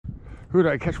Who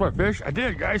did I catch my fish? I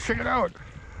did, guys, check it out.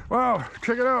 Wow,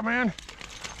 check it out, man.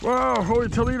 Wow, holy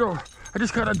Toledo. I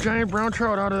just caught a giant brown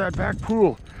trout out of that back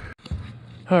pool.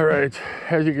 All right,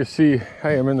 as you can see,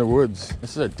 I am in the woods.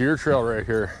 This is a deer trail right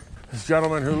here. This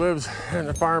gentleman who lives in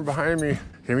the farm behind me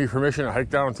gave me permission to hike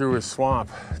down through his swamp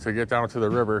to get down to the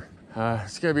river.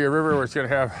 It's gonna be a river where it's gonna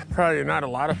have probably not a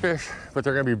lot of fish, but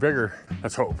they're gonna be bigger,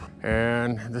 let's hope.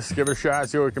 And just give it a shot,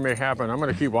 see what we can make happen. I'm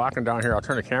gonna keep walking down here. I'll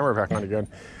turn the camera back on again.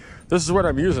 This is what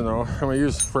I'm using though. I'm gonna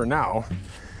use for now.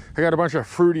 I got a bunch of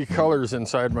fruity colors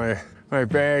inside my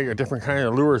bag, a different kind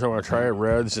of lures I wanna try,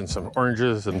 reds and some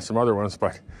oranges and some other ones,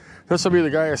 but this will be the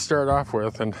guy I start off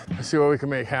with, and let's see what we can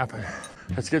make happen.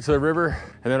 Let's get to the river,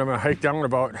 and then I'm gonna hike down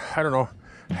about, I don't know,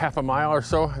 half a mile or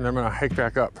so, and then I'm gonna hike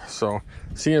back up. So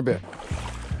see you in a bit.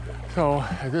 So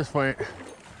at this point,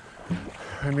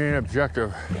 my main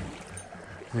objective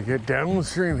is to get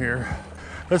downstream here.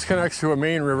 This connects to a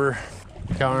main river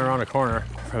down around the corner.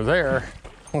 From there,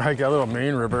 I'll hike that little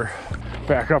main river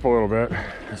back up a little bit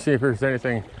and see if there's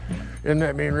anything in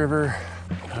that main river.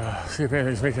 See if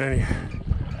anything's making any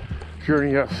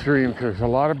journey upstream, because there's a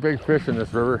lot of big fish in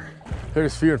this river. They're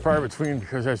just few and far between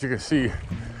because, as you can see,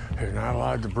 there's not a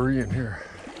lot of debris in here.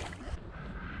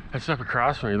 That stuff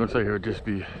across from me looks like it would just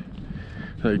be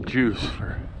like juice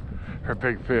for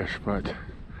big fish, but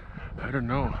I don't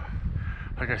know.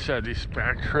 Like I said, these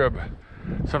back trib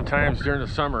sometimes during the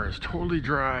summer is totally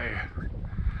dry.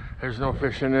 There's no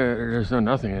fish in it, or there's no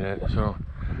nothing in it. So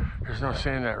there's no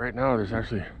saying that right now there's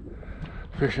actually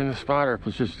fish in the spot, or if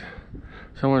it's just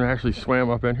someone actually swam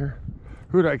up in here.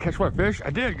 Who did I catch my fish? I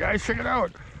did, guys, check it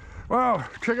out. Wow,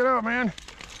 check it out, man.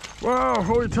 Wow,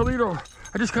 holy Toledo.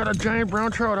 I just caught a giant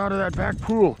brown trout out of that back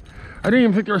pool. I didn't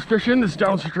even think there was fish in this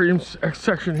downstream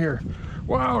section here.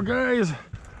 Wow, guys.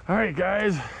 All right,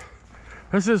 guys.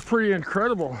 This is pretty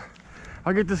incredible.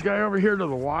 I'll get this guy over here to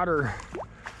the water.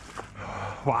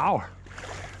 Wow.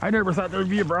 I never thought there'd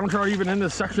be a brown trout even in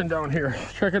this section down here.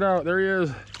 Check it out, there he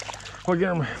is. We'll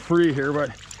get him free here, but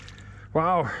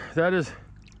wow, that is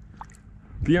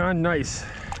beyond nice.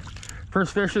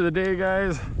 First fish of the day,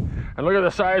 guys. And look at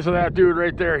the size of that dude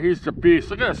right there. He's the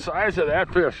beast. Look at the size of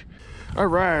that fish. All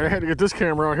right, I had to get this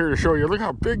camera out here to show you. Look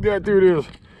how big that dude is.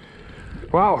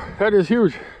 Wow, that is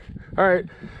huge. All right,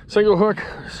 single hook,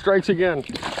 strikes again.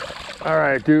 All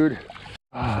right, dude.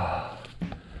 Oh,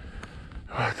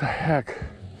 what the heck?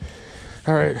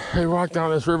 All right, I walked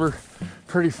down this river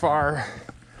pretty far.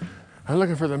 I'm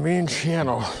looking for the main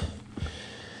channel.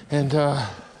 And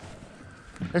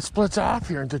it splits off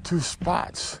here into two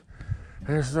spots.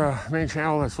 There's the main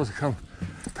channel that's supposed to come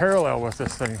parallel with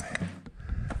this thing.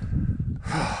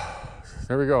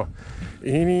 There we go.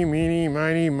 Eeny, meeny,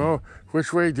 miny, mo.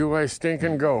 Which way do I stink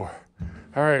and go?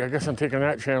 All right, I guess I'm taking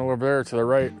that channel over there to the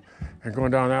right and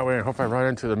going down that way, and hope I run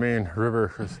into the main river,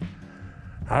 because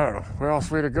I don't know where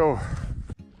else way to go.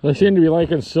 They seem to be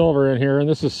liking silver in here, and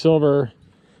this is silver.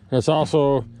 It's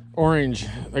also orange.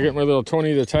 I get my little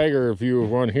Tony the Tiger view of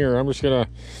one here. I'm just gonna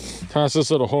toss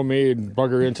this little homemade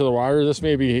bugger into the water. This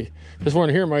one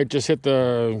here might just hit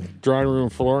the drawing room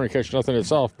floor and catch nothing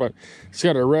itself, but it's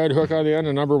got a red hook on the end,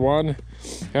 a number 1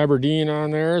 Aberdeen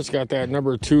on there. It's got that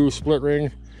number 2 split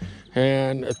ring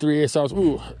and a 3/8 ounce,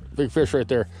 ooh, big fish right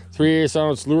there. 3/8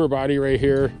 ounce lure body right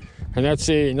here. And that's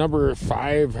a number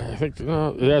 5, I think,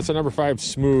 no, that's a number 5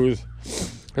 smooth.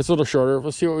 It's a little shorter.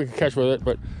 We'll see what we can catch with it,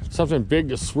 but something big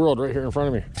just swirled right here in front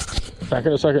of me. Back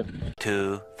in a second.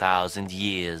 2,000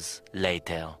 years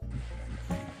later.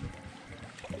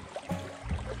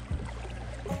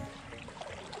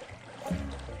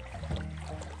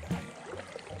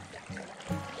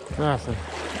 Nothing.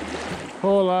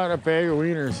 Whole lot of bag of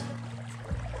wieners.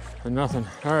 And nothing.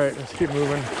 All right, let's keep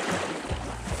moving.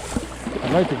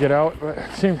 I'd like to get out, but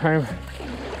at the same time,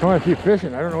 I want to keep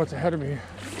fishing. I don't know what's ahead of me.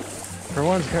 For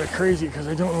one, it's kind of crazy because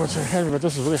I don't know what's ahead of me, but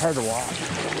this is really hard to walk.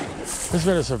 This has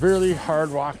been a severely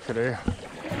hard walk today.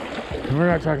 And we're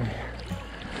not talking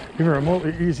even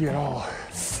remotely easy at all.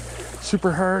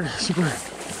 Super hard, super,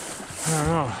 I don't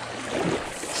know,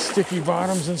 sticky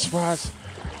bottoms in spots,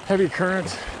 heavy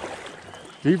current,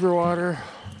 deeper water.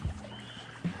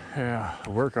 Yeah, a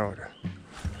workout.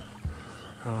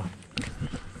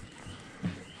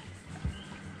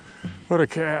 What a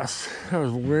cast. That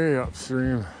was way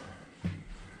upstream.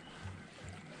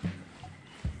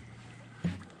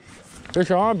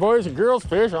 Fish on, boys and girls,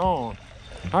 fish on.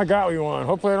 I got you one.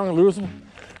 Hopefully I don't lose him.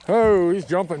 Oh, he's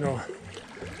jumping though.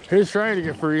 He's trying to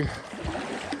get free.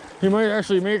 He might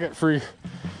actually make it free.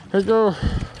 Let's go.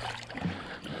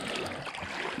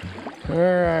 All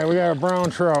right, we got a brown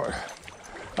trout.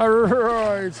 All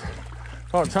right,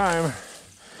 about time.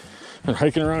 Been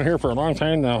hiking around here for a long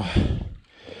time now.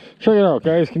 Check it out,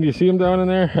 guys. Can you see him down in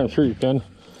there? I'm sure you can.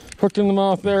 Hooked in the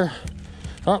mouth there.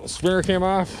 Oh, the spinner came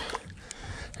off.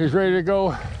 He's ready to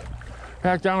go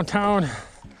back downtown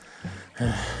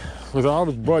with all of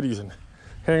his buddies and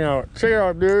hang out. Check it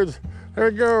out, dudes. There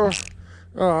we go.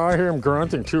 Oh, I hear him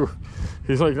grunting too.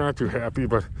 He's like not too happy,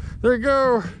 but there you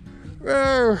go.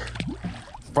 Oh.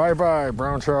 Bye-bye,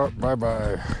 brown trout.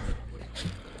 Bye-bye.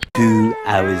 2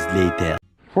 hours later.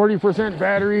 40%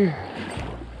 battery.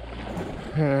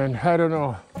 And I don't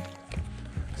know.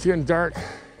 It's getting dark.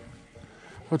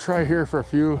 We'll try here for a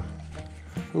few.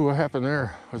 Ooh, what happened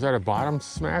there? Was that a bottom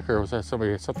smack or was that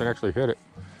something actually hit it?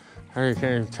 I can't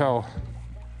even tell.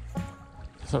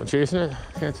 Something chasing it?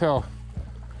 Can't tell.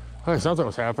 Oh, something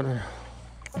was happening.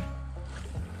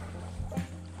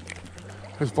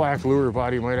 This black lure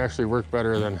body might actually work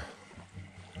better than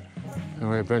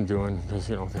what I've been doing because,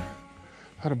 you know,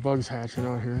 a lot of bugs hatching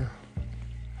out here.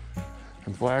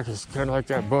 And black is kind of like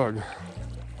that bug.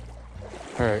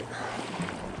 All right.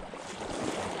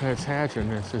 And it's hatching.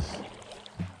 It's just.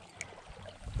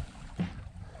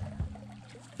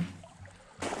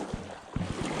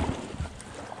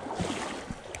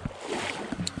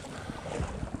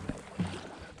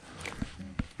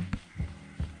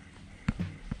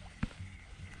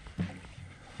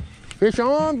 Fish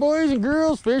on, boys and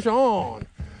girls, fish on.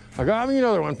 I got me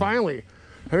another one, finally.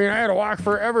 I mean, I had to walk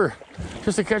forever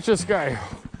just to catch this guy.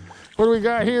 What do we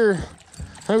got here?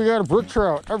 Hey, we got a brook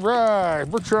trout. All right,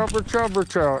 brook trout, brook trout, brook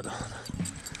trout.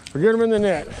 We get him in the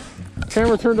net.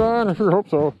 Camera turned on, I sure hope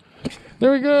so.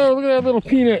 There we go, look at that little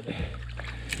peanut.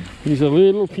 He's a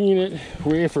little peanut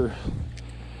wafer.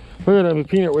 Look at him, a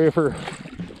peanut wafer.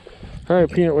 All right,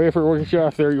 peanut wafer, we'll get you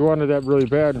off there. You wanted that really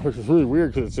bad, which is really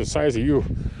weird because it's the size of you.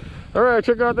 All right,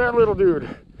 check out that little dude.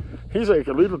 He's like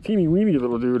a little teeny weeny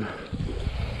little dude.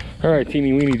 All right,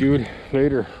 teeny weeny dude.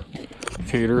 Later.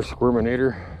 Tater,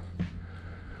 squirminator.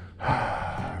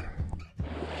 All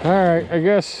right, I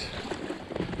guess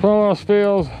if all else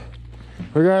fails,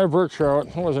 we got a brook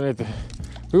trout. Wasn't it?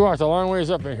 We walked a long ways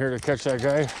up in here to catch that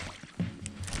guy.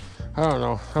 I don't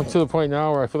know. I'm to the point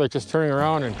now where I feel like just turning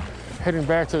around and heading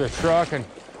back to the truck and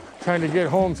trying to get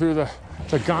home through the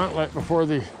gauntlet before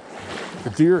the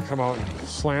deer come out and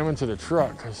slam into the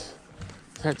truck, because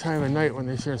it's that time of night when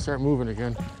they start moving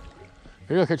again.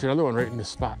 Maybe I'll catch another one right in this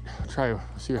spot. I'll try,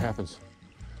 see what happens.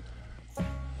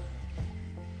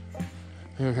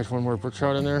 Maybe I'll catch one more brook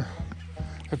trout in there.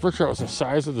 That brook trout was the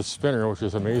size of the spinner, which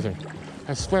is amazing.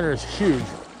 That spinner is huge,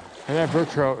 and that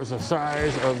brook trout is the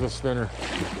size of the spinner.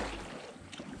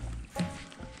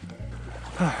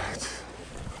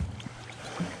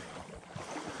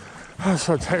 I'm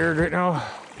so tired right now.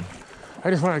 I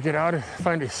just want to get out and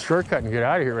find a shortcut and get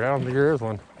out of here, but I don't think there is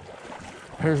one.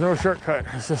 There's no shortcut.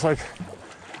 It's just like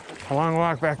a long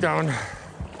walk back down,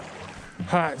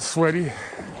 hot, sweaty,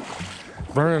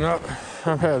 burning up.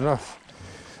 I've had enough.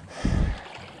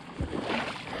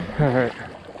 All right.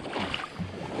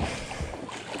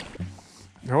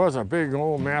 There was a big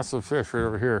old massive fish right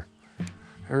over here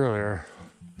earlier.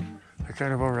 I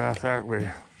kind of over off that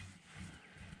way.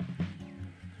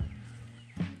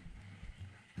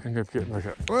 Ended up getting like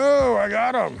a, whoa, I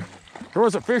got him. There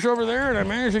was a fish over there and I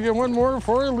managed to get one more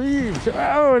before I leave.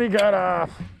 Oh, and he got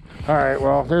off. All right,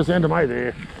 well, there's the end of my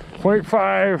day.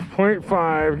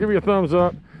 0.5. Give me a thumbs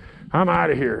up. I'm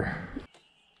out of here.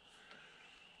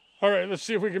 All right, let's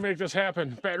see if we can make this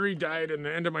happen. Battery died in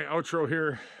the end of my outro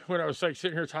here when I was like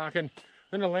sitting here talking.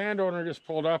 Then the landowner just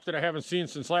pulled up that I haven't seen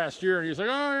since last year. And he's like,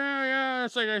 oh yeah,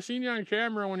 it's like I seen you on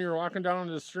camera when you were walking down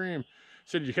the stream. I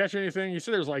said, did you catch anything? He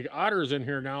said there's like otters in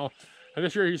here now. And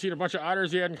this year he's seen a bunch of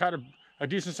otters. He hadn't caught a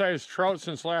decent sized trout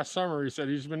since last summer. He said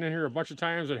he's been in here a bunch of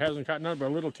times and hasn't caught none but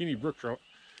a little teeny brook trout.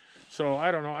 So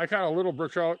I don't know. I caught a little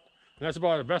brook trout, and that's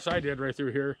about the best I did right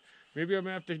through here. Maybe I'm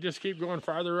gonna have to just keep going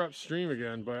farther upstream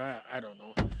again, but I don't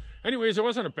know. Anyways, it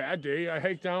wasn't a bad day. I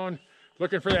hiked down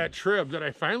looking for that trib that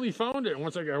I finally found it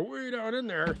once I got way down in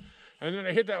there. And then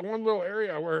I hit that one little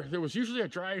area where there was usually a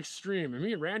dry stream. And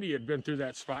me and Randy had been through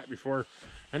that spot before,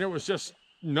 and it was just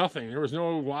nothing. There was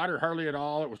no water hardly at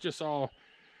all. It was just all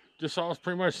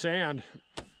pretty much sand.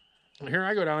 And here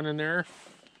I go down in there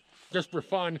just for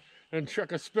fun and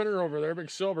chuck a spinner over there,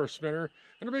 big silver spinner,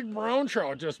 and a big brown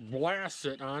trout just blasts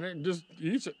it on it and just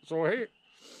eats it. So hey,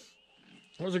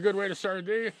 it was a good way to start a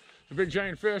day. A big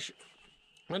giant fish.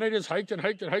 And I just hiked and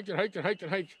hiked and hiked and hiked and hiked and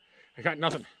hiked. I got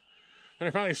nothing. And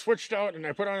I finally switched out and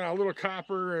I put on a little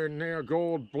copper and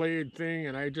gold blade thing,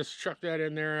 and I just chucked that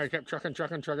in there. I kept chucking.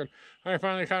 And I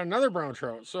finally caught another brown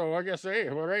trout. So I guess, hey,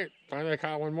 all right, finally I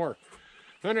caught one more.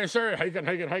 Then I started hiking,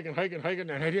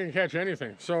 and I didn't catch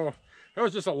anything. So It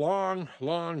was just a long,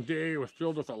 long day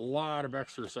filled with a lot of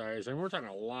exercise. And we're talking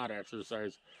a lot of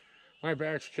exercise. My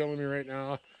back's killing me right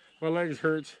now. My legs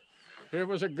hurt. It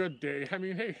was a good day. I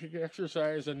mean, hey,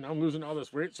 exercise, and I'm losing all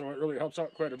this weight, so it really helps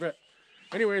out quite a bit.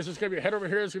 Anyways, there's going to be a head over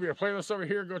here. There's going to be a playlist over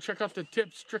here. Go check out the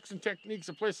tips, tricks, and techniques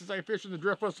of places I fish in the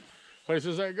driftless,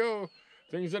 places I go,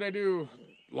 things that I do,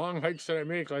 long hikes that I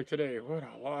make like today. What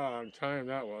a long time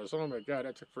that was. Oh my God,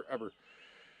 that took forever.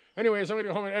 Anyways, I'm going to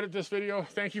go home and edit this video.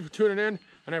 Thank you for tuning in,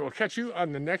 and I will catch you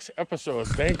on the next episode.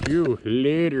 Thank you.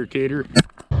 Later, Tater.